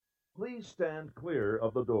Please stand clear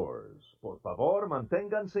of the doors. Por favor,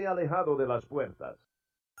 manténganse alejado de las puertas.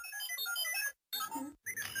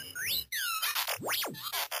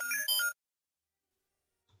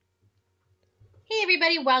 Hey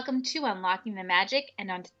everybody, welcome to Unlocking the Magic, and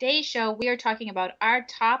on today's show we are talking about our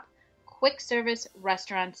top quick service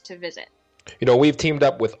restaurants to visit. You know, we've teamed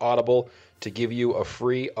up with Audible to give you a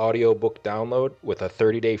free audiobook download with a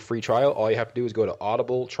 30-day free trial. All you have to do is go to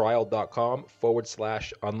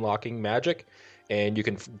audibletrial.com/unlockingmagic, and you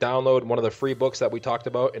can download one of the free books that we talked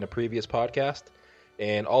about in a previous podcast,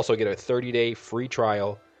 and also get a 30-day free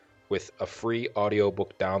trial with a free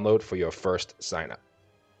audiobook download for your first sign-up.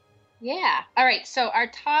 Yeah. All right, so our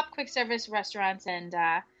top quick service restaurants, and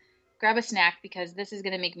grab a snack because this is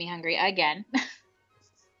going to make me hungry again.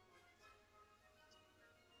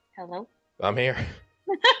 Hello? I'm here.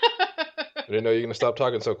 I didn't know you were going to stop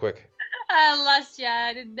talking so quick. I lost you.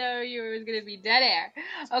 I didn't know you was going to be dead air.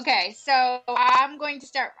 Okay, so I'm going to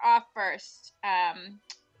start off first.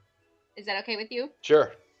 Is that okay with you?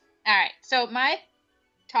 Sure. All right, so my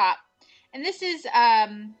top, and this is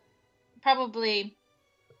probably,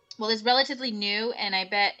 well, it's relatively new, and I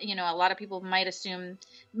bet, a lot of people might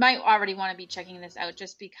already want to be checking this out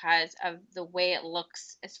just because of the way it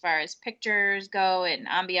looks as far as pictures go and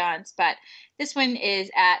ambiance. But this one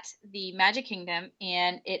is at the Magic Kingdom,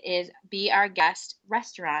 and it is Be Our Guest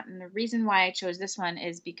restaurant. And the reason why I chose this one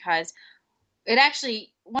is because it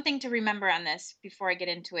actually, one thing to remember on this before I get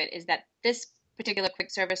into it is that this particular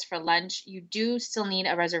quick service for lunch, you do still need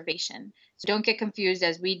a reservation. So don't get confused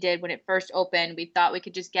as we did when it first opened. We thought we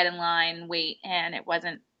could just get in line and wait, and it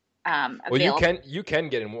wasn't available. Well, you can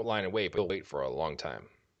get in line and wait, but you'll wait for a long time.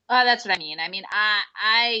 That's what I mean.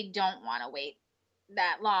 I don't want to wait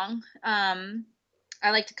that long. I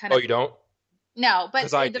like to kind of. Oh, you don't? No, but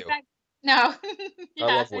 'Cause I the do. fact. No. I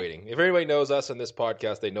love waiting. If anybody knows us in this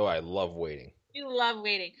podcast, they know I love waiting. You love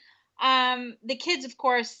waiting. The kids, of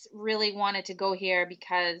course, really wanted to go here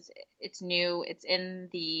because it's new. It's in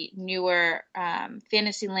the newer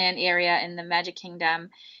Fantasyland area in the Magic Kingdom.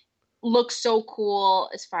 Looks so cool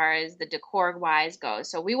as far as the decor wise goes.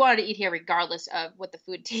 So we wanted to eat here regardless of what the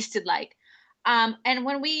food tasted like. And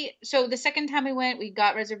so the second time we went, we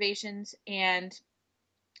got reservations, and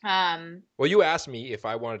well, you asked me if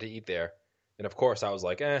I wanted to eat there, and of course I was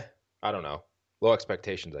like, I don't know. Low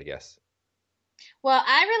expectations, I guess. Well,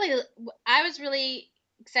 I was really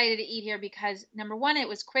excited to eat here because number one, it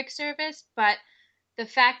was quick service, but the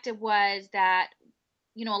fact it was that,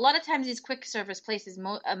 a lot of times these quick service places,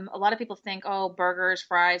 a lot of people think, oh, burgers,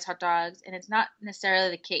 fries, hot dogs, and it's not necessarily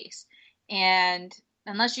the case. And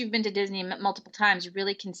unless you've been to Disney multiple times, you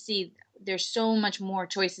really can see there's so much more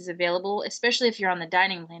choices available, especially if you're on the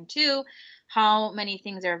dining plan too, how many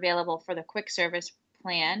things are available for the quick service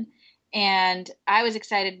plan. And I was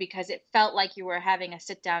excited because it felt like you were having a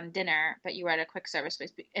sit-down dinner, but you were at a quick service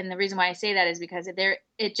place. And the reason why I say that is because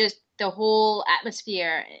the whole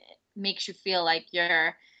atmosphere makes you feel like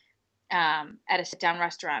you're at a sit-down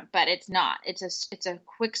restaurant, but it's not. It's a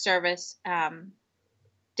quick service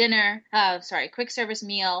quick service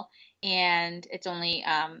meal, and it's only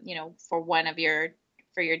for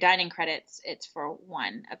your dining credits, it's for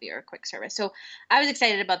one of your quick service. So I was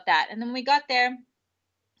excited about that. And then we got there.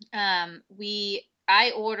 We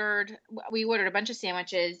ordered a bunch of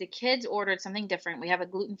sandwiches. The kids ordered something different. We have a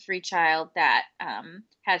gluten-free child that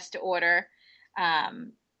has to order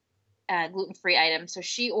gluten-free items. So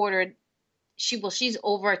she's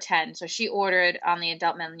over 10, so she ordered on the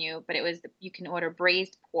adult menu, but you can order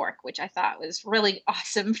braised pork, which I thought was really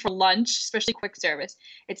awesome for lunch, especially quick service.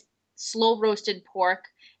 It's slow roasted pork,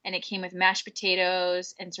 and it came with mashed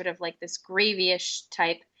potatoes and sort of like this gravy-ish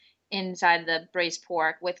type inside the braised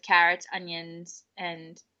pork with carrots, onions,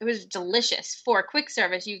 and it was delicious. For a quick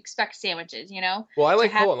service, you expect sandwiches, Well,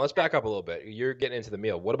 hold on, let's back up a little bit. You're getting into the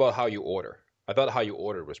meal. What about how you order? I thought how you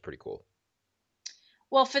ordered was pretty cool.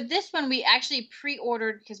 Well, for this one, we actually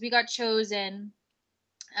pre-ordered because we got chosen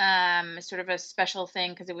sort of a special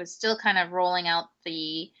thing because it was still kind of rolling out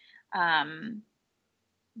the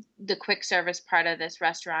quick service part of this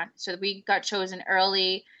restaurant. So we got chosen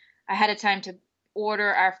early ahead of time to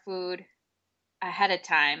order our food ahead of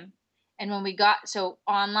time. And when we got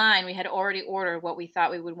online, we had already ordered what we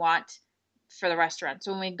thought we would want for the restaurant.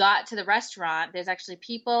 So when we got to the restaurant, there's actually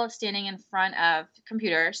people standing in front of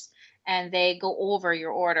computers, and they go over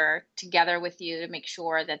your order together with you to make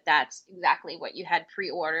sure that that's exactly what you had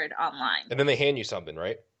pre-ordered online. And then they hand you something,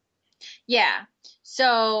 right? Yeah.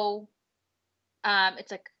 So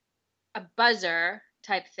it's like a buzzer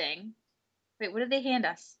type thing. Wait, what did they hand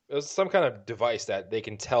us? It was some kind of device that they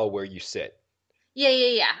can tell where you sit.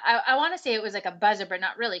 Yeah. I want to say it was like a buzzer, but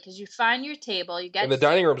not really, because you find your table, you And get the seated.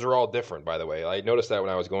 dining rooms are all different, by the way. I noticed that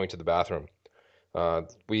when I was going to the bathroom.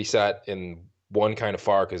 We sat in one kind of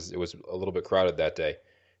far because it was a little bit crowded that day.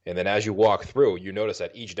 And then as you walk through, you notice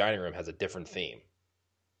that each dining room has a different theme.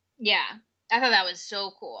 Yeah, I thought that was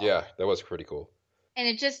so cool. Yeah, that was pretty cool. And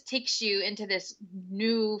it just takes you into this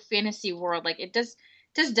new fantasy world. Like it just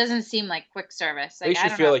doesn't seem like quick service. Like Makes I you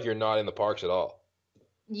don't feel know. like you're not in the parks at all.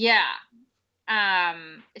 Yeah.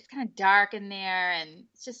 It's kind of dark in there and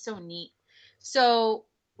it's just so neat. So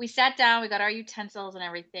we sat down, we got our utensils and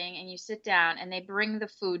everything, and you sit down and they bring the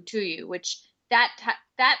food to you, which that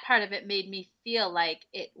part of it made me feel like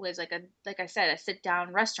it was like I said, a sit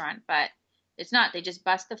down restaurant, but it's not. They just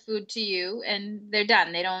bust the food to you and they're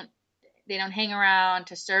done. They don't hang around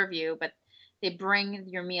to serve you, but they bring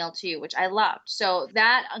your meal to you, which I loved. So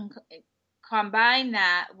that combine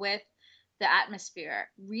that with the atmosphere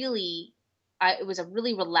really it was a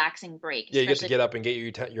really relaxing break, Yeah, you get to especially get up and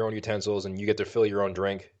get your own utensils, and you get to fill your own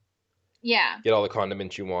drink. yeah. Get all the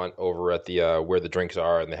condiments you want over at the where the drinks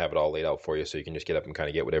are, and they have it all laid out for you, so you can just get up and kind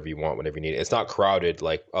of get whatever you want whenever you need it. It's not crowded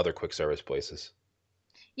like other quick service places.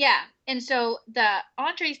 Yeah. And so the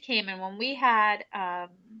entrees came and when we had I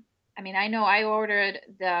mean, I know I ordered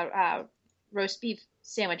the roast beef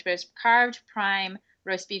sandwich, but it's carved prime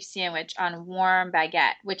roast beef sandwich on warm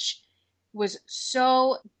baguette, which was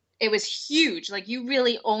so it was huge. Like you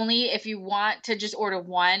really only if you want to just order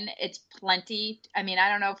one, it's plenty. I mean, I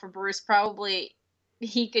don't know for Bruce probably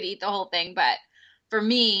he could eat the whole thing, but for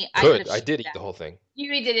me, I could Good. have I shared did eat that. the whole thing.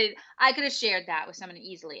 You did it. I could have shared that with someone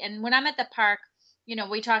easily. And when I'm at the park,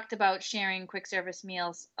 we talked about sharing quick service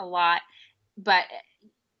meals a lot, but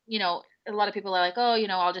a lot of people are like, oh,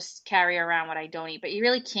 I'll just carry around what I don't eat. But you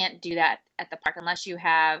really can't do that at the park unless you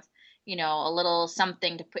have, a little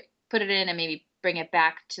something to put it in and maybe bring it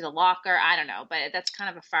back to the locker. I don't know, but that's kind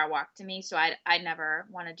of a far walk to me, so I never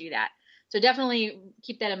want to do that. So definitely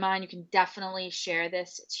keep that in mind. You can definitely share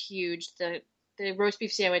this. It's huge. The roast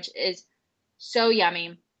beef sandwich is so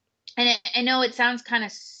yummy. And I know it sounds kind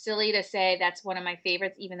of silly to say that's one of my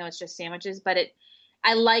favorites, even though it's just sandwiches, but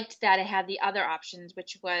I liked that it had the other options,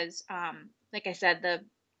 which was, like I said,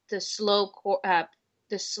 the slow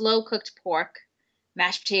cooked pork,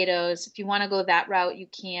 mashed potatoes. If you want to go that route, you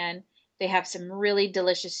can. They have some really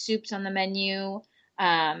delicious soups on the menu.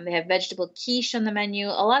 They have vegetable quiche on the menu.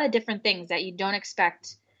 A lot of different things that you don't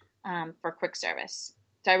expect for quick service.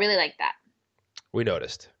 So I really like that. We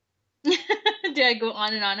noticed. Did I go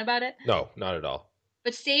on and on about it? No, not at all.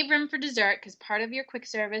 But save room for dessert because part of your quick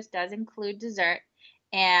service does include dessert.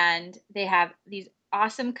 And they have these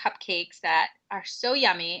awesome cupcakes that are so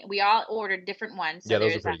yummy. We all ordered different ones. So Yeah, those are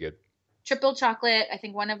there's a pretty good. triple chocolate. I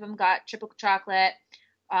think one of them got triple chocolate.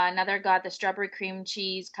 Another got the strawberry cream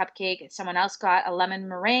cheese cupcake. Someone else got a lemon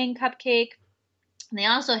meringue cupcake. And they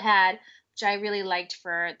also had, which I really liked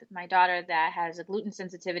for my daughter that has a gluten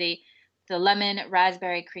sensitivity, the lemon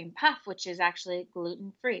raspberry cream puff, which is actually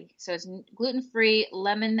gluten free. So it's gluten free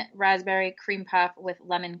lemon raspberry cream puff with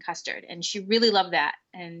lemon custard. And she really loved that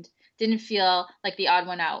and didn't feel like the odd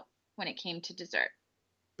one out when it came to dessert.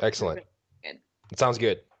 It was Excellent. really good. It sounds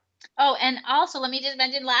good. Oh, and also let me just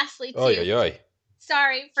mention lastly Oh, yeah, too. yeah.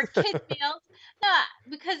 Sorry, for kids meals. No,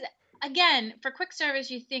 because again, for quick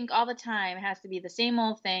service, you think all the time it has to be the same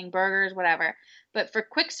old thing, burgers, whatever. But for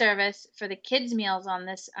quick service, for the kids meals on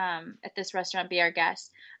this at this restaurant, Be Our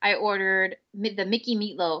Guest, I ordered the Mickey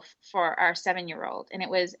meatloaf for our 7-year-old, and it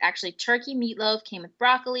was actually turkey meatloaf, came with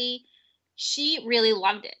broccoli. She really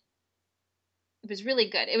loved it. It was really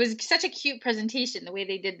good. It was such a cute presentation, the way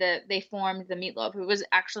they formed the meatloaf. It was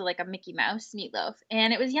actually like a Mickey Mouse meatloaf.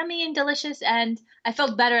 And it was yummy and delicious. And I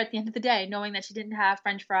felt better at the end of the day knowing that she didn't have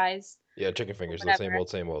French fries Yeah, chicken or fingers, the same whatever. old,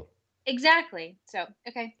 same old. Exactly. So,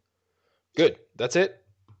 okay. Good. That's it.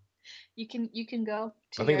 You can go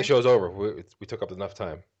to I think the your show's over. We took up enough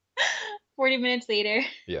time. 40 minutes later.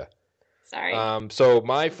 Yeah. Sorry. So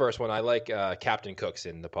my first one, I like Captain Cook's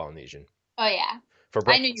in the Polynesian Oh yeah. for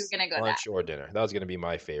I knew you breakfast, were gonna go that. lunch, or dinner. That was going to be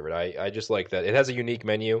my favorite. I just like that. It has a unique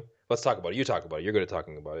menu. Let's talk about it. You talk about it. You're good at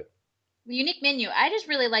talking about it. The unique menu. I just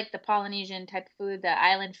really like the Polynesian type of food, the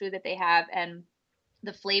island food that they have and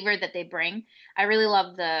the flavor that they bring. I really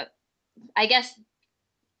love I guess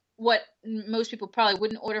what most people probably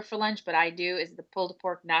wouldn't order for lunch, but I do, is the pulled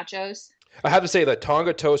pork nachos. I have to say that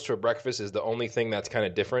Tonga toast for breakfast is the only thing that's kind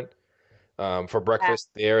of different for Yeah. breakfast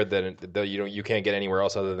there that you can't get anywhere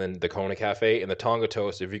else other than the Kona Cafe and the Tonga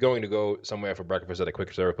toast. If you're going to go somewhere for breakfast at a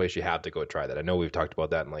quick service place, you have to go try that. I know we've talked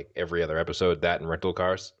about that in like every other episode, that and rental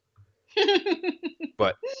cars,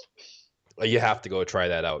 but you have to go try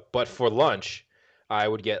that out. But for lunch, I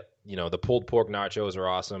would get The pulled pork nachos are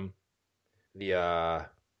awesome. The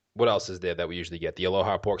what else is there that we usually get? The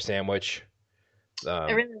Aloha pork sandwich.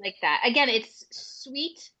 I really like that. Again, it's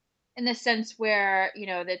sweet in the sense where,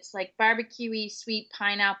 that's like barbecuey, sweet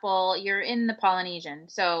pineapple. You're in the Polynesian.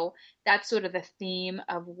 So that's sort of the theme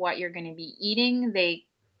of what you're going to be eating. They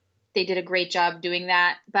did a great job doing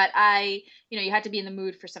that. But you have to be in the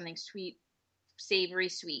mood for something sweet, savory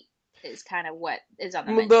sweet is kind of what is on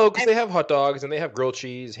the menu. No, because they have hot dogs and they have grilled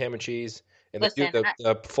cheese, ham and cheese, and they do Listen,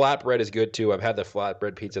 the flatbread is good too. I've had the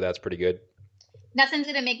flatbread pizza; that's pretty good. nothing's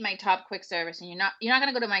gonna make my top quick service, and you're not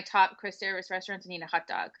gonna go to my top quick service restaurants and eat a hot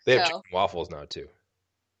dog. They have So chicken waffles now too.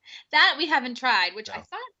 that we haven't tried, which I No.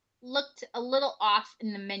 thought looked a little off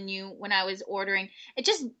in the menu when I was ordering. It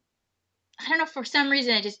just, I don't know, for some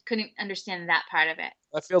reason I just couldn't understand that part of it.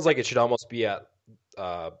 That feels like it should almost be at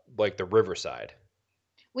like the Riverside.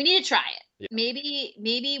 We need to try it. Yeah.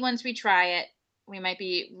 Maybe once we try it, we might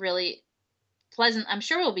be really pleasant. I'm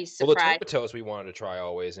sure we'll be Well, the surprised. Tonga toast we wanted to try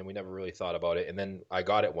always, and we never really thought about it. And then I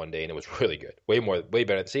got it one day, and it was really good. Way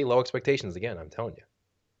better. See, low expectations again. I'm telling you.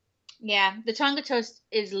 Yeah, the Tonga toast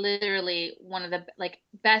is literally one of the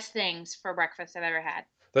best things for breakfast I've ever had.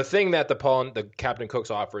 The thing that the Captain Cook's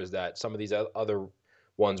offer is that some of these other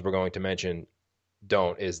ones we're going to mention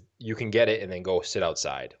don't is you can get it and then go sit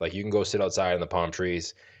outside. Like you can go sit outside in the palm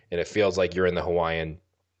trees, and it feels like you're in the Hawaiian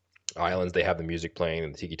Islands. They have the music playing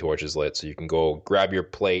and the tiki torch is lit, so you can go grab your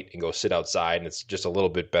plate and go sit outside, and it's just a little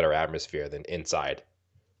bit better atmosphere than inside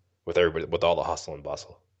with everybody with all the hustle and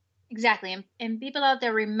bustle. Exactly. And people out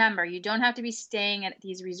there, remember, you don't have to be staying at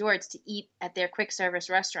these resorts to eat at their quick service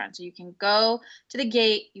restaurant. So you can go to the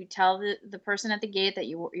gate, you tell the person at the gate that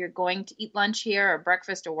you're going to eat lunch here or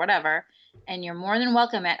breakfast or whatever, and you're more than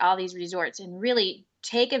welcome at all these resorts. And really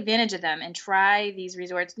take advantage of them and try these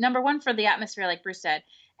resorts. Number one, for the atmosphere, like Bruce said.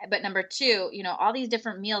 But number two, all these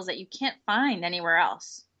different meals that you can't find anywhere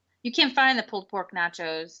else. You can't find the pulled pork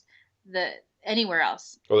nachos anywhere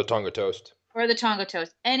else. Or the Tonga toast. Or the Tonga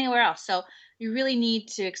toast, anywhere else. So you really need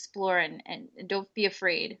to explore and don't be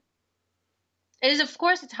afraid. It is, of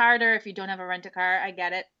course, it's harder if you don't have a rent-a-car. I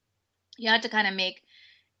get it. You have to kind of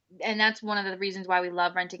and that's one of the reasons why we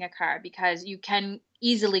love renting a car, because you can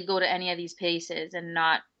easily go to any of these places and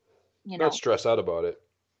not stress out about it.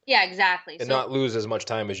 Yeah, exactly. And not lose as much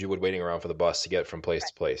time as you would waiting around for the bus to get from place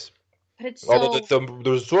to place. But it's Although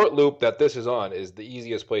the resort loop that this is on is the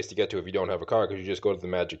easiest place to get to if you don't have a car, because you just go to the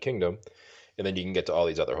Magic Kingdom, and then you can get to all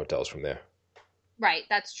these other hotels from there. Right,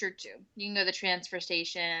 that's true too. You can go to the transfer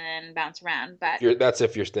station and bounce around, but that's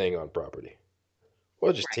if you're staying on property.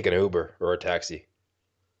 Or just take an Uber or a taxi.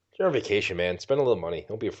 You're on vacation, man. Spend a little money.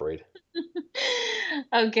 Don't be afraid.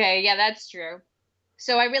 Okay, yeah, that's true.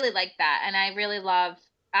 So I really like that, and I really love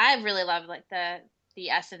like the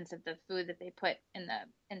essence of the food that they put in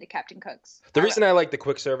the Captain Cook's. The reason I like the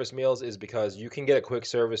quick service meals is because you can get a quick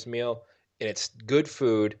service meal and it's good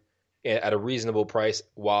food at a reasonable price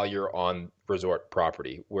while you're on resort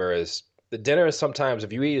property. Whereas the dinner is sometimes,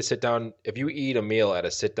 if you eat a meal at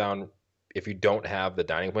a sit down, if you don't have the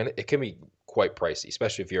dining plan, it can be quite pricey,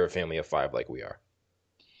 especially if you're a family of 5 like we are.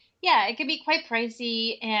 Yeah, it can be quite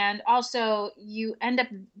pricey, and also you end up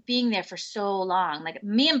being there for so long. Like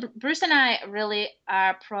me and Bruce and I really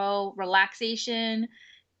are pro relaxation,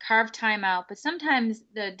 carve time out, but sometimes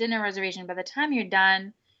the dinner reservation, by the time you're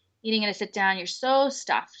done eating at a sit down, you're so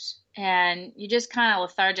stuffed and you're just kind of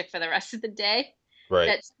lethargic for the rest of the day. Right.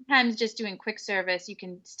 That sometimes just doing quick service, you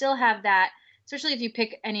can still have that, especially if you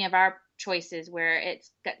pick any of our choices where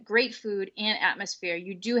it's got great food and atmosphere.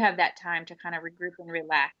 You do have that time to kind of regroup and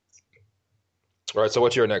relax. All right, so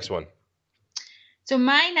what's your next one? So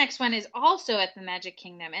my next one is also at the Magic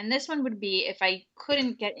Kingdom, and this one would be if I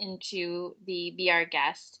couldn't get into the Be Our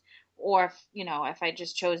Guest, or if I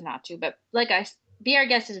just chose not to. But Be Our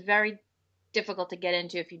Guest is very difficult to get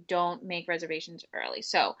into if you don't make reservations early.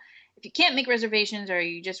 So if you can't make reservations or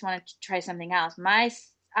you just want to try something else, my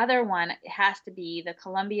other one has to be the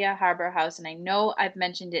Columbia Harbor House, and I know I've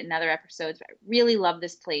mentioned it in other episodes, but I really love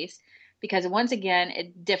this place because once again,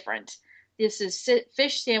 it's different. This is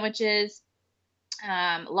fish sandwiches,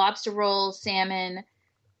 lobster rolls, salmon,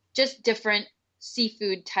 just different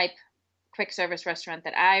seafood type quick service restaurant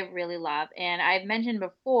that I really love. And I've mentioned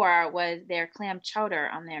before was their clam chowder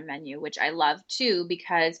on their menu, which I love too,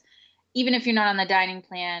 because even if you're not on the dining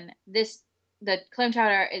plan, the clam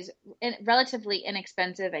chowder is relatively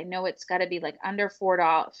inexpensive. I know it's got to be like under $4,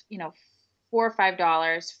 $4 or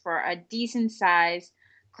 $5 for a decent size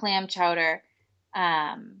clam chowder.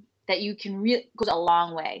 That you can really goes a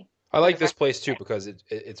long way. I like this place too because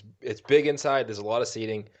it's big inside. There's a lot of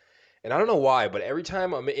seating, And I don't know why, but every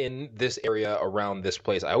time I'm in this area around this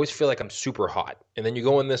place, I always feel like I'm super hot. And then you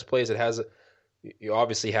go in this place, it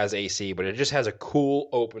obviously has AC, but it just has a cool,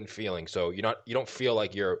 open feeling. So you don't feel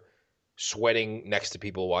like you're sweating next to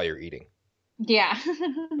people while you're eating. Yeah. I You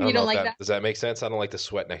don't know don't if like that? does that make sense? I don't like to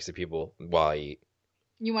sweat next to people while I eat.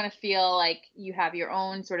 You want to feel like you have your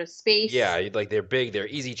own sort of Yeah, space. like they're big, they're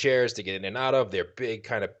easy chairs to get in and out of. They're big,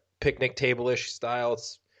 kind of picnic table-ish style.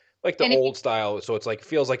 It's like the And if you, old style, so it's like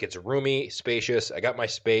feels like it's roomy, spacious. I got my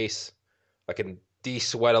space. I can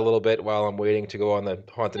de-sweat a little bit while I'm waiting to go on the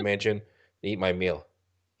haunted mansion and eat my meal.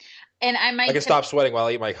 and I I might can tip. stop sweating while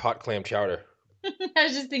I eat my hot clam chowder. I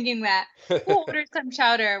was just thinking that we'll order some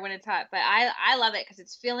chowder when it's hot, but I love it because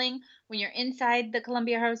it's filling. When you're inside the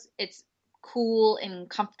Columbia House, it's cool and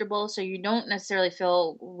comfortable, so you don't necessarily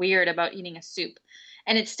feel weird about eating a soup,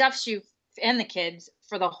 and it stuffs you and the kids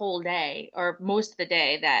for the whole day or most of the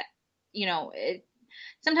day. That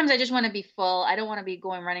sometimes I just want to be full. I don't want to be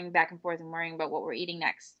going running back and forth and worrying about what we're eating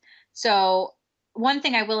next. So one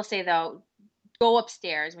thing I will say though, go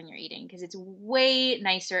upstairs when you're eating because it's way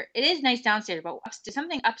nicer. It is nice downstairs, but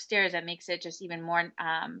something upstairs that makes it just even more.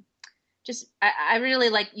 Just I really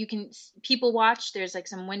like you can people watch. There's like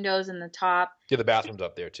some windows in the top. Yeah, the bathroom's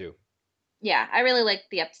up there too. Yeah, I really like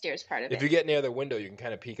the upstairs part of If it. you get near the window, you can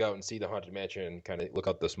kind of peek out and see the haunted mansion and kind of look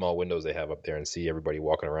out the small windows they have up there and see everybody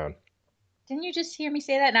walking around. Didn't you just hear me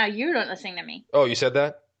say that? Now you don't listen to me. Oh, you said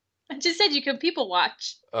that? I just said you could people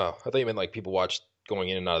watch. Oh, I thought you meant like people watch going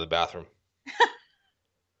in and out of the bathroom.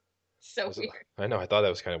 So weird. I know. I thought that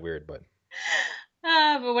was kind of weird, but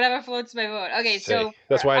But whatever floats my boat. Okay, say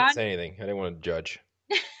that's why I didn't say anything. I didn't want to judge.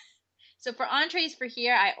 so for entrees for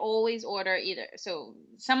here, I always order either. So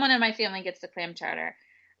someone in my family gets the clam chowder.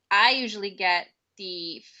 I usually get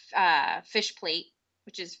the fish plate,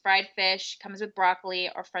 which is fried fish, comes with broccoli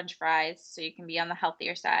or French fries, so you can be on the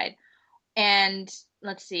healthier side. And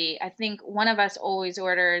let's see, I think one of us always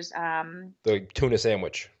orders. The tuna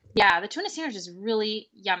sandwich. Yeah, the tuna sandwich is really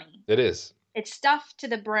yummy. It is. It's stuffed to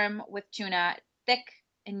the brim with tuna, thick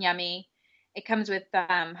and yummy. It comes with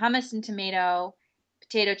hummus and tomato,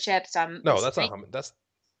 potato chips. No, that's not hummus. That's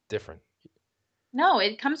different. No,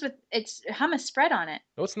 it comes with it's hummus spread on it.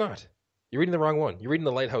 No, it's not. You're reading the wrong one. You're reading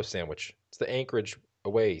the Lighthouse sandwich. It's the Anchorage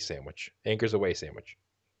away sandwich. Anchors away sandwich.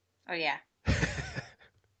 Oh yeah.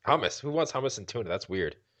 Hummus. Who wants hummus and tuna? That's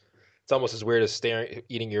weird. It's almost as weird as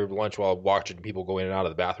eating your lunch while watching people go in and out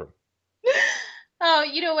of the bathroom. Oh,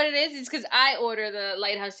 you know what it is? It's because I order the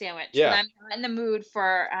lighthouse sandwich Yeah. when I'm not in the mood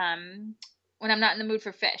for when I'm not in the mood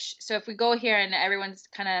for fish. So if we go here and everyone's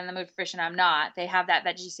kind of in the mood for fish and I'm not, they have that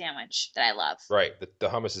veggie sandwich that I love. Right. The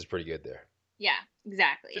hummus is pretty good there. Yeah,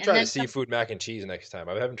 exactly. Should try the seafood mac and cheese next time.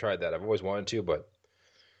 I haven't tried that. I've always wanted to, but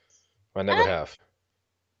I never have.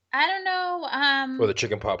 I don't know. Or the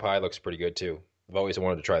chicken pot pie looks pretty good too. I've always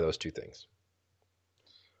wanted to try those two things.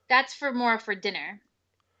 That's more for dinner.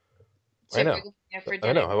 So I know.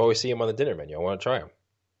 I know. I've always seen them on the dinner menu. I want to try them,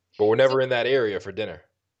 but we're never in that area for dinner.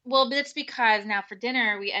 Well, but it's because now for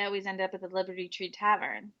dinner we always end up at the Liberty Tree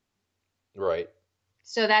Tavern. Right.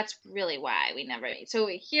 So that's really why we never. So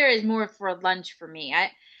here is more for lunch for me.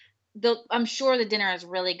 I'm sure the dinner is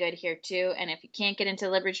really good here too. And if you can't get into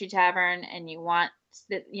Liberty Tree Tavern and you want,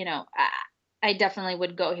 I definitely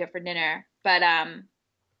would go here for dinner. But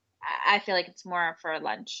I feel like it's more for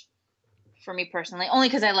lunch for me personally, only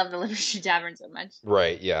because I love the Liberty Tree Tavern so much.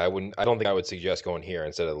 Right. Yeah. I wouldn't. I don't think I would suggest going here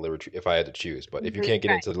instead of the Liberty if I had to choose. But if you can't get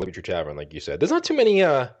into the Liberty Tree Tavern, like you said, there's not too many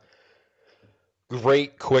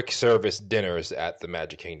great quick service dinners at the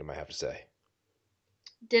Magic Kingdom, I have to say.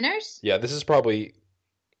 Dinners? Yeah, this is probably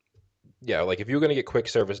like if you're going to get quick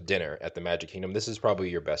service dinner at the Magic Kingdom, this is probably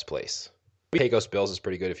your best place. Pecos Bill's is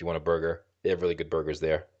pretty good if you want a burger. They have really good burgers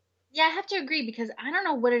there. Yeah, I have to agree because I don't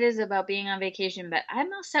know what it is about being on vacation, but I'm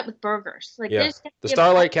all set with burgers. Like, yeah, the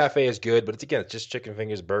Starlight Cafe is good, but it's just chicken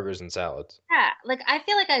fingers, burgers, and salads. Yeah, like I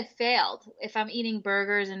feel like I failed if I'm eating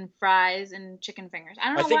burgers and fries and chicken fingers. I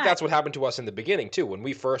don't know I think why. that's what happened to us in the beginning too. When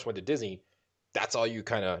we first went to Disney, that's all you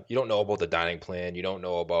don't know about the dining plan. You don't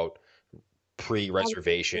know about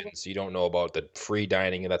pre-reservations. You don't know about the free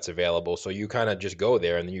dining that's available. So you kind of just go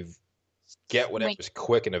there and then you get whatever's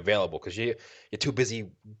quick and available because you're too busy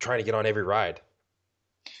trying to get on every ride.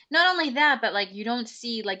 Not only that, but like you don't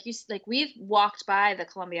see we've walked by the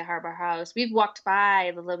Columbia Harbor House. We've walked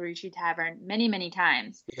by the Liberty Tree Tavern many, many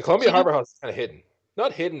times. The Columbia Harbor House is kind of hidden.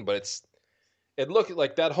 Not hidden, but it looks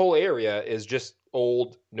like that whole area is just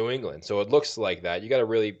old New England. So it looks like that. You got to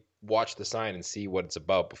really watch the sign and see what it's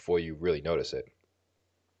about before you really notice it.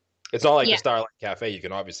 It's not like the Starlight Cafe. You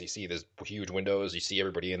can obviously see there's huge windows. You see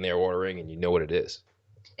everybody in there ordering, and you know what it is.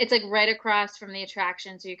 It's like right across from the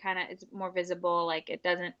attraction, so it's more visible. Like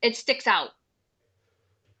it sticks out.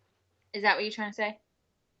 Is that what you're trying to say?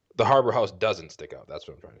 The Harbor House doesn't stick out. That's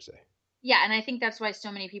what I'm trying to say. Yeah, and I think that's why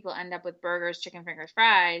so many people end up with burgers, chicken fingers,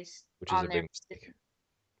 fries Which is on a their. big mistake.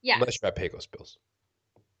 Yeah, Unless you have Pecos Bills.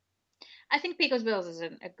 I think Pecos Bills is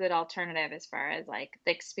a good alternative as far as like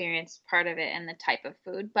the experience part of it and the type of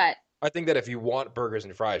food. But I think that if you want burgers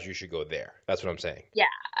and fries, you should go there. That's what I'm saying. yeah,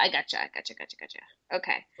 I gotcha.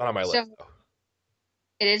 Okay, Not on my so list, though.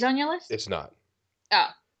 it is on your list. It's not. Oh,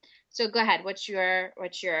 so go ahead. What's your?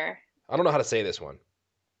 I don't know how to say this one.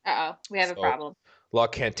 We have a So, problem. La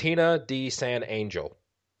Cantina de San Angel.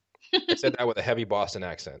 I said that with a heavy Boston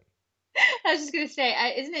accent. I was just gonna say,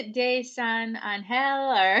 isn't it De San Angel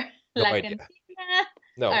or No La idea. Cantina?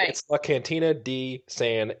 No, All right, it's La Cantina de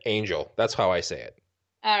San Angel. That's how I say it.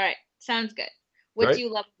 all right, sounds good. What Right? do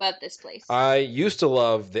you love about this place? I used to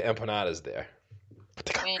love the empanadas there, but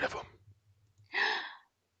they got When- rid of them.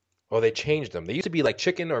 Well, they changed them. They used to be like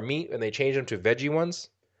chicken or meat, and they changed them to veggie ones,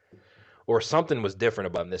 or something was different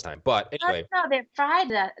about them this time. But anyway, No, they're fried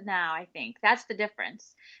now. I think that's the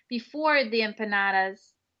difference. Before the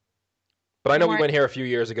empanadas but I know we weren't. went here a few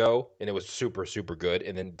years ago, and it was super, super good.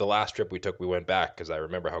 And then the last trip we took, we went back because I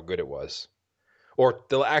remember how good it was. Or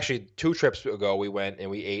actually, 2 trips ago, we went and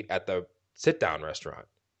we ate at the sit-down restaurant.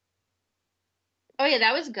 Oh yeah,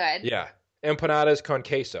 that was good. Yeah, empanadas con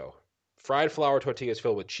queso, fried flour tortillas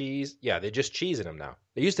filled with cheese. Yeah, they're just cheese in them now.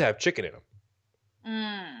 They used to have chicken in them,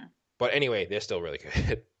 Mm. but anyway, they're still really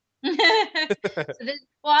good. Well,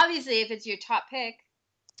 obviously, if it's your top pick,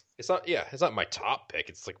 It's not, yeah, it's not my top pick.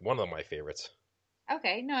 It's like one of my favorites.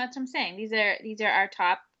 okay. No, that's what I'm saying. These are our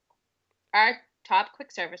top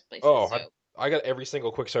quick service places. Oh, So I got every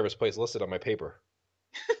single quick service place listed on my paper.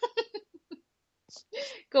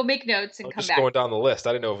 go make notes and I'm come just back. going down the list.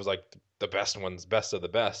 I didn't know if it was like the best ones, best of the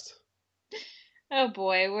best. Oh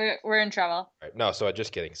boy, we're in trouble. Right, no, so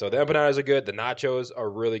just kidding. So the empanadas are good. The nachos are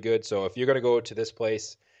really good. So if you're gonna go to this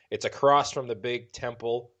place, it's across from the big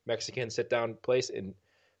temple Mexican sit-down place, and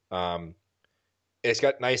um, it's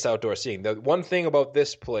got nice outdoor seating. The one thing about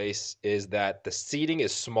this place is that the seating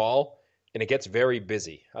is small and it gets very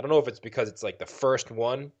busy. I don't know if it's because it's like the first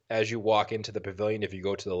one as you walk into the pavilion. If you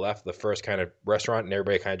go to the left, the first kind of restaurant, and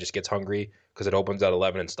everybody kind of just gets hungry because it opens at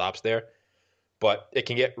 11 and stops there. But it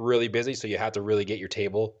can get really busy, so you have to really get your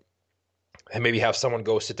table and maybe have someone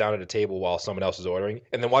go sit down at a table while someone else is ordering.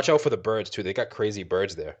 And then watch out for the birds too. They got crazy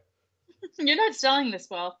birds there. You're not selling this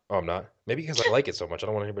well. Oh, I'm not. Maybe because I like it so much. I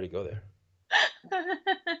don't want anybody to go there.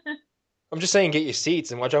 I'm just saying, get your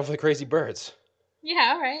seats and watch out for the crazy birds.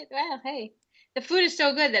 Yeah, all right. Well, hey, the food is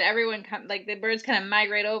so good that everyone like the birds kind of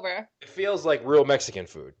migrate over. It feels like real Mexican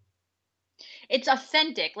food. It's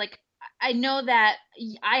authentic. Like I know that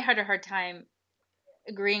I had a hard time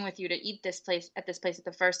agreeing with you to eat this place at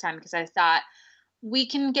the first time because I thought we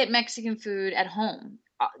can get Mexican food at home.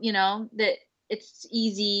 That it's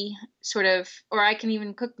easy sort of, or I can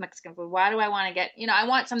even cook Mexican food. Why do I want to I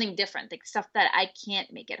want something different, like stuff that I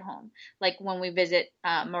can't make at home, like when we visit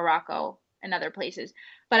Morocco and other places.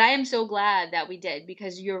 But I am so glad that we did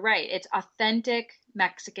because you're right. It's authentic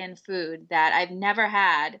Mexican food that I've never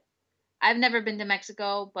had. I've never been to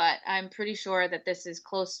Mexico, but I'm pretty sure that this is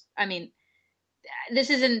close. I mean, this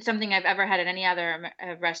isn't something I've ever had at any other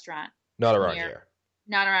restaurant. Not around here.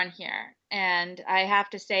 Not around here. And I have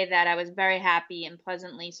to say that I was very happy and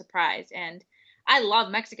pleasantly surprised. And I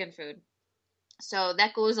love Mexican food. So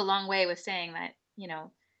that goes a long way with saying that,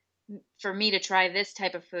 for me to try this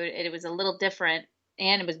type of food, it was a little different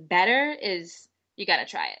and it was better, is you got to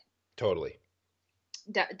try it. Totally.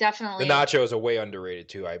 Definitely. The nachos are way underrated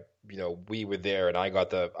too. We were there and I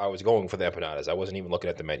was going for the empanadas. I wasn't even looking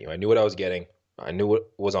at the menu. I knew what I was getting. I knew what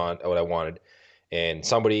was on, what I wanted. And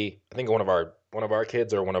somebody, I think one of our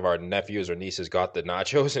kids or one of our nephews or nieces got the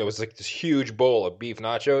nachos, and it was like this huge bowl of beef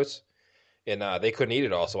nachos, and they couldn't eat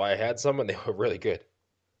it all, so I had some, and they were really good.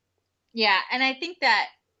 Yeah, and I think that,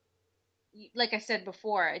 like I said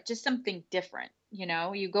before, it's just something different.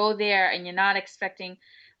 You go there and you're not expecting,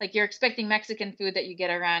 like you're expecting Mexican food that you get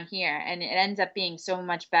around here, and it ends up being so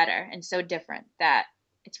much better and so different that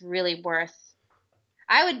it's really worth.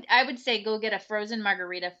 I would say go get a frozen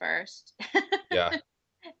margarita first. Yeah.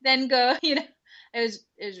 Then go, it was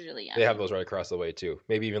really yummy. They have those right across the way too.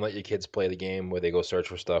 Maybe even let your kids play the game where they go search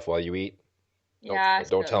for stuff while you eat. Yeah.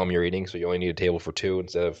 Don't tell them you're eating, so you only need a table for 2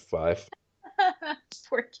 instead of 5.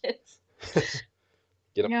 Poor kids.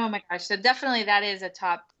 Oh my gosh! So definitely that is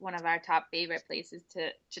one of our top favorite places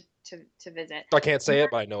to visit. I can't say it,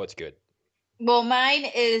 but I know it's good. Well, mine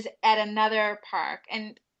is at another park,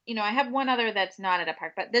 and I have one other that's not at a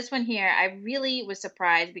park, but this one here, I really was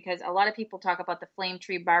surprised because a lot of people talk about the Flame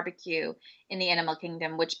Tree Barbecue in the Animal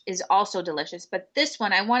Kingdom, which is also delicious. But this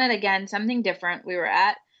one, I wanted again something different. We were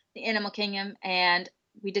at the Animal Kingdom and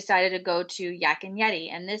we decided to go to Yak and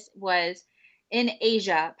Yeti, and this was in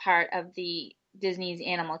Asia, part of the Disney's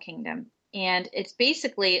Animal Kingdom. And it's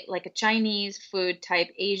basically like a Chinese food type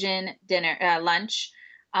Asian dinner, lunch,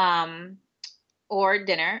 um, or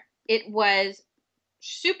dinner. It was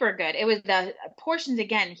super good. It was the portions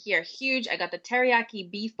again here, huge. I got the teriyaki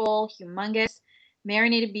beef bowl, humongous,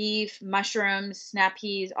 marinated beef, mushrooms, snap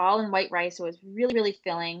peas, all in white rice. So it was really, really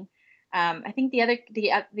filling. I think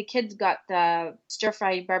the kids got the stir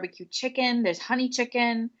fried barbecue chicken. There's honey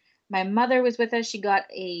chicken. My mother was with us. She got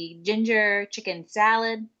a ginger chicken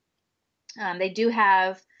salad. They do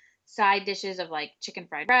have side dishes of like chicken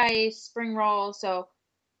fried rice, spring rolls. So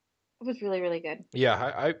it was really, really good.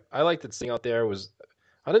 Yeah, I liked it. Sitting out there was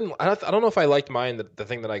I don't know if I liked mine the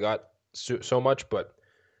thing that I got so much, but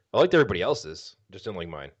I liked everybody else's. Just didn't like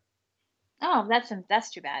mine. Oh, that's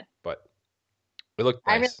too bad. But it looked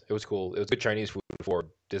I really nice. It was cool. It was good Chinese food for.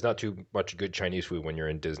 There's not too much good Chinese food when you're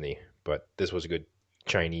in Disney, but this was a good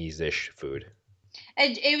Chinese-ish food.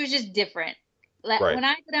 it was just different. Like Right. when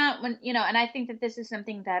I go down, and I think that this is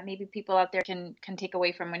something that maybe people out there can take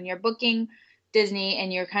away from when you're booking Disney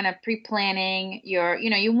and you're kind of pre-planning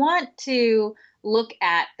you want to look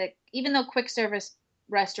at even though quick service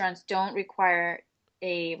restaurants don't require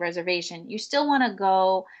a reservation, you still want to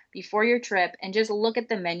go before your trip and just look at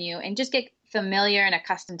the menu and just get familiar and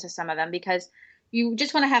accustomed to some of them because you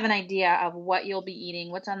just want to have an idea of what you'll be eating,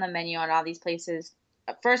 what's on the menu on all these places.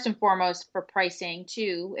 First and foremost for pricing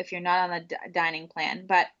too, if you're not on the dining plan,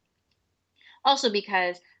 but also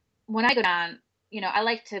because when I go down, I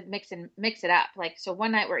like to mix it up. Like, so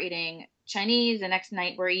one night we're eating Chinese, the next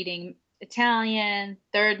night we're eating Italian,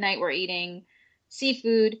 third night we're eating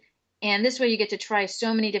seafood. And this way you get to try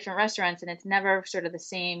so many different restaurants and it's never sort of the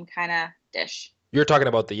same kind of dish. You're talking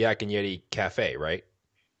about the Yak and Yeti Cafe, right?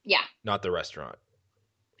 Yeah. Not the restaurant.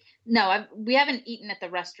 No, we haven't eaten at the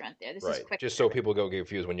restaurant there. This is Right. quick Just so service. people go get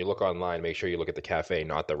confused, when you look online, make sure you look at the cafe,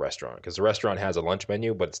 not the restaurant, because the restaurant has a lunch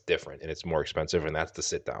menu, but it's different and it's more expensive, and that's the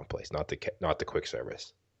sit down place, not the quick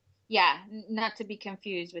service. Yeah, not to be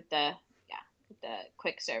confused with the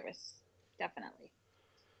quick service. Definitely.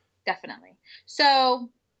 Definitely. So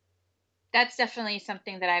that's definitely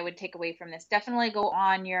something that I would take away from this. Definitely go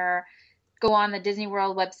on the Disney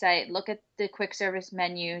World website, look at the quick service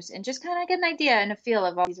menus, and just kind of get an idea and a feel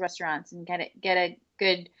of all these restaurants and get a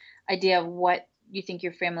good idea of what you think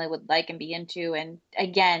your family would like and be into. And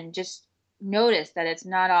again, just notice that it's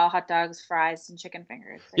not all hot dogs, fries, and chicken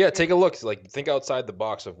fingers. Like Yeah, take a look. Like, think outside the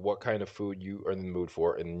box of what kind of food you are in the mood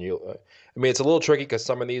for, and you. I mean, it's a little tricky because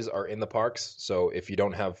some of these are in the parks. So if you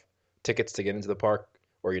don't have tickets to get into the park,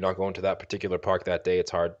 or you're not going to that particular park that day, it's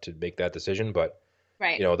hard to make that decision. But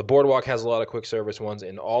right. the boardwalk has a lot of quick service ones,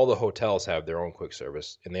 and all the hotels have their own quick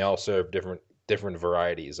service, and they all serve different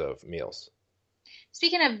varieties of meals.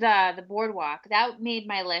 Speaking of the boardwalk, that made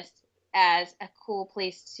my list as a cool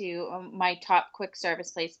place to my top quick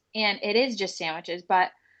service place, and it is just sandwiches,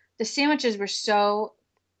 but the sandwiches were so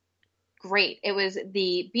great. It was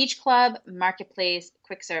the Beach Club Marketplace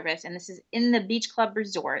quick service, and this is in the Beach Club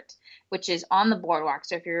Resort, which is on the boardwalk.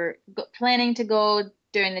 So if you're planning to go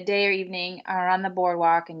during the day or evening or on the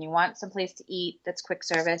boardwalk and you want some place to eat that's quick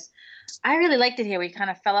service, I really liked it here. We kind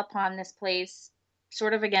of fell upon this place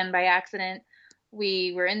sort of again by accident.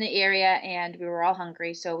 We were in the area and we were all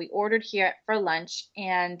hungry, so we ordered here for lunch,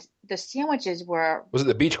 and the sandwiches were Was it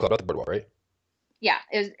the Beach Club, not the boardwalk, right? yeah,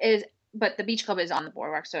 but the beach club is on the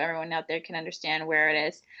boardwalk, so everyone out there can understand where it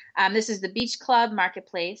is. This is the Beach Club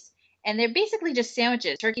Marketplace, and they're basically just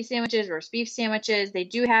sandwiches, turkey sandwiches, roast beef sandwiches. They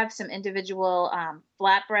do have some individual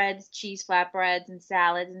flatbreads, cheese flatbreads, and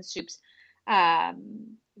salads and soups.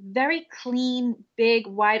 Very clean, big,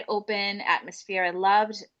 wide open atmosphere. I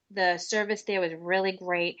loved the service there was really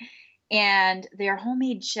great, and their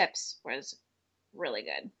homemade chips was really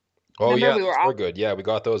good. Oh Remember, yeah, we were those all were good. Yeah, we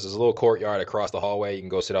got those. There's a little courtyard across the hallway. You can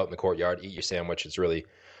go sit out in the courtyard, eat your sandwich. It's really,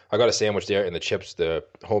 I got a sandwich there, and the chips, the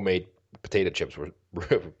homemade potato chips, were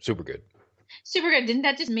super good. super good. Didn't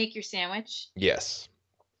that just make your sandwich? Yes.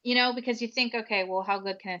 Because you think, okay, well, how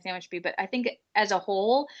good can a sandwich be? But I think as a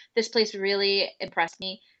whole, this place really impressed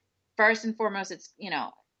me. First and foremost, it's,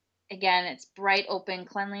 again, it's bright, open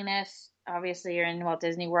cleanliness. Obviously, you're in Walt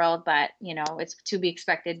Disney World, but, it's to be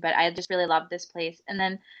expected. But I just really love this place. And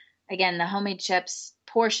then, again, the homemade chips,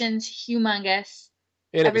 portions, humongous.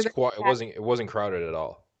 And it was Everybody quiet. It wasn't crowded at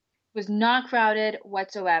all. was not crowded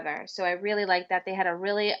whatsoever. So I really liked that. They had a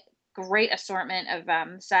really great assortment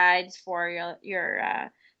of sides for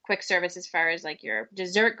your quick service as far as like your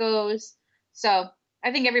dessert goes. So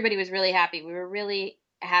I think everybody was really happy. We were really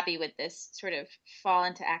happy with this sort of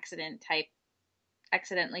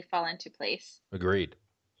accidentally fall into place. Agreed.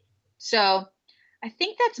 So I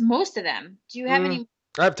think that's most of them. Do you have any?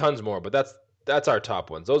 I have tons more, but that's our top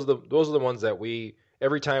ones. Those are the ones that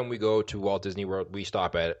every time we go to Walt Disney World, we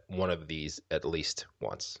stop at one of these at least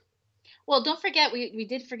once. Well, don't forget we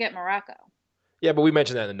did forget Morocco. Yeah, but we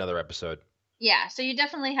mentioned that in another episode. Yeah, so you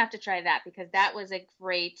definitely have to try that because that was a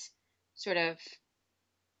great sort of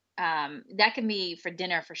that can be for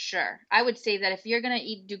dinner for sure. I would say that if you're gonna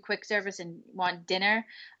do quick service and want dinner,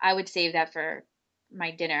 I would save that for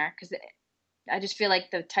my dinner because I just feel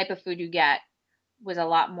like the type of food you get was a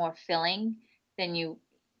lot more filling than you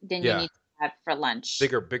need to have for lunch.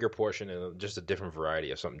 Bigger portion and just a different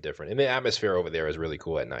variety of something different. And the atmosphere over there is really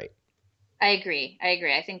cool at night. I agree.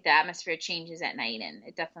 I think the atmosphere changes at night and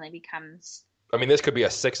it definitely becomes. I mean, this could be a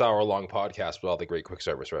 6-hour long podcast with all the great quick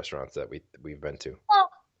service restaurants that we've been to. Well,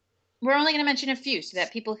 we're only going to mention a few so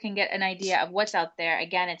that people can get an idea of what's out there.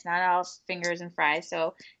 Again, it's not all fingers and fries,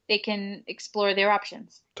 so they can explore their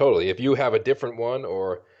options. Totally. If you have a different one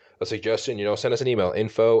or a suggestion, send us an email,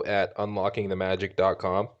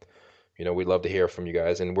 info@unlockingthemagic.com. We'd love to hear from you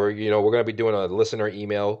guys. And we're going to be doing a listener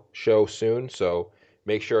email show soon, so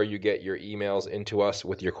make sure you get your emails into us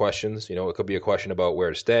with your questions. It could be a question about where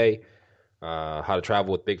to stay, how to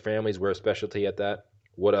travel with big families. We're a specialty at that.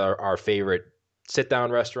 What are our favorite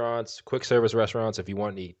sit-down restaurants, quick service restaurants? If you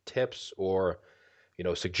want any tips or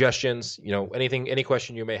suggestions, any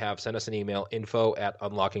question you may have, send us an email,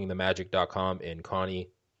 info@unlockingthemagic.com. And Connie,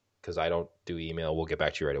 because I don't do email, we'll get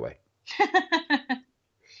back to you right away.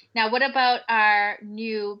 Now, what about our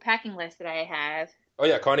new packing list that I have? Oh,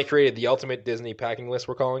 yeah. Connie created the ultimate Disney packing list,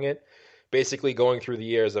 we're calling it. Basically, going through the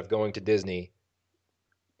years of going to Disney,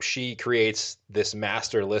 she creates this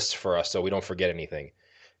master list for us so we don't forget anything.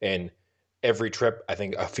 And every trip, I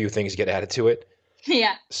think a few things get added to it.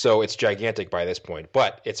 Yeah. So it's gigantic by this point.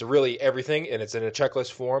 But it's really everything, and it's in a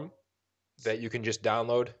checklist form that you can just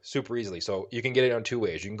download super easily. So you can get it on two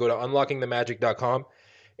ways. You can go to unlockingthemagic.com,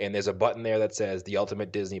 and there's a button there that says the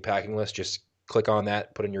ultimate Disney packing list. Just click on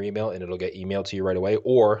that, put in your email, and it'll get emailed to you right away.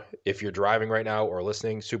 Or if you're driving right now or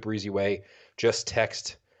listening, super easy way, just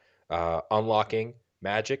text unlocking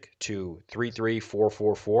magic to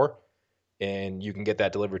 33444, and you can get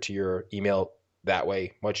that delivered to your email that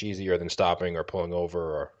way. Much easier than stopping or pulling over,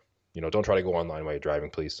 or don't try to go online while you're driving,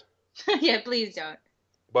 please. Yeah, please don't.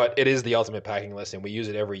 But it is the ultimate packing list, and we use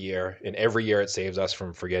it every year, and every year it saves us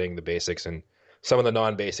from forgetting the basics and some of the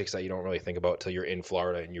non-basics that you don't really think about till you're in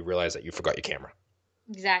Florida and you realize that you forgot your camera.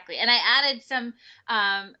 Exactly. And I added some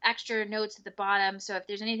extra notes at the bottom. So if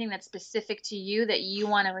there's anything that's specific to you that you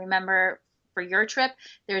want to remember for your trip,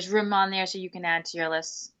 there's room on there so you can add to your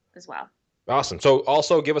list as well. Awesome. So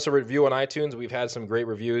also give us a review on iTunes. We've had some great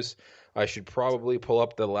reviews. I should probably pull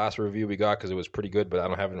up the last review we got because it was pretty good, but I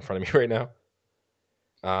don't have it in front of me right now.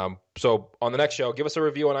 So on the next show, give us a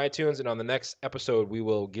review on iTunes, and on the next episode, we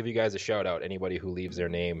will give you guys a shout out. Anybody who leaves their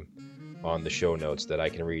name on the show notes that I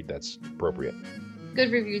can read, that's appropriate.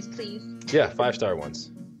 Good reviews, please. Yeah, 5-star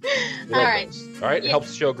ones. All right. All right. It helps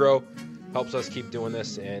the show grow, helps us keep doing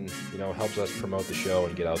this, and helps us promote the show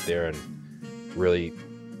and get out there and really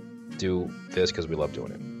do this because we love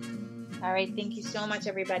doing it. All right. Thank you so much,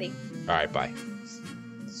 everybody. All right. Bye.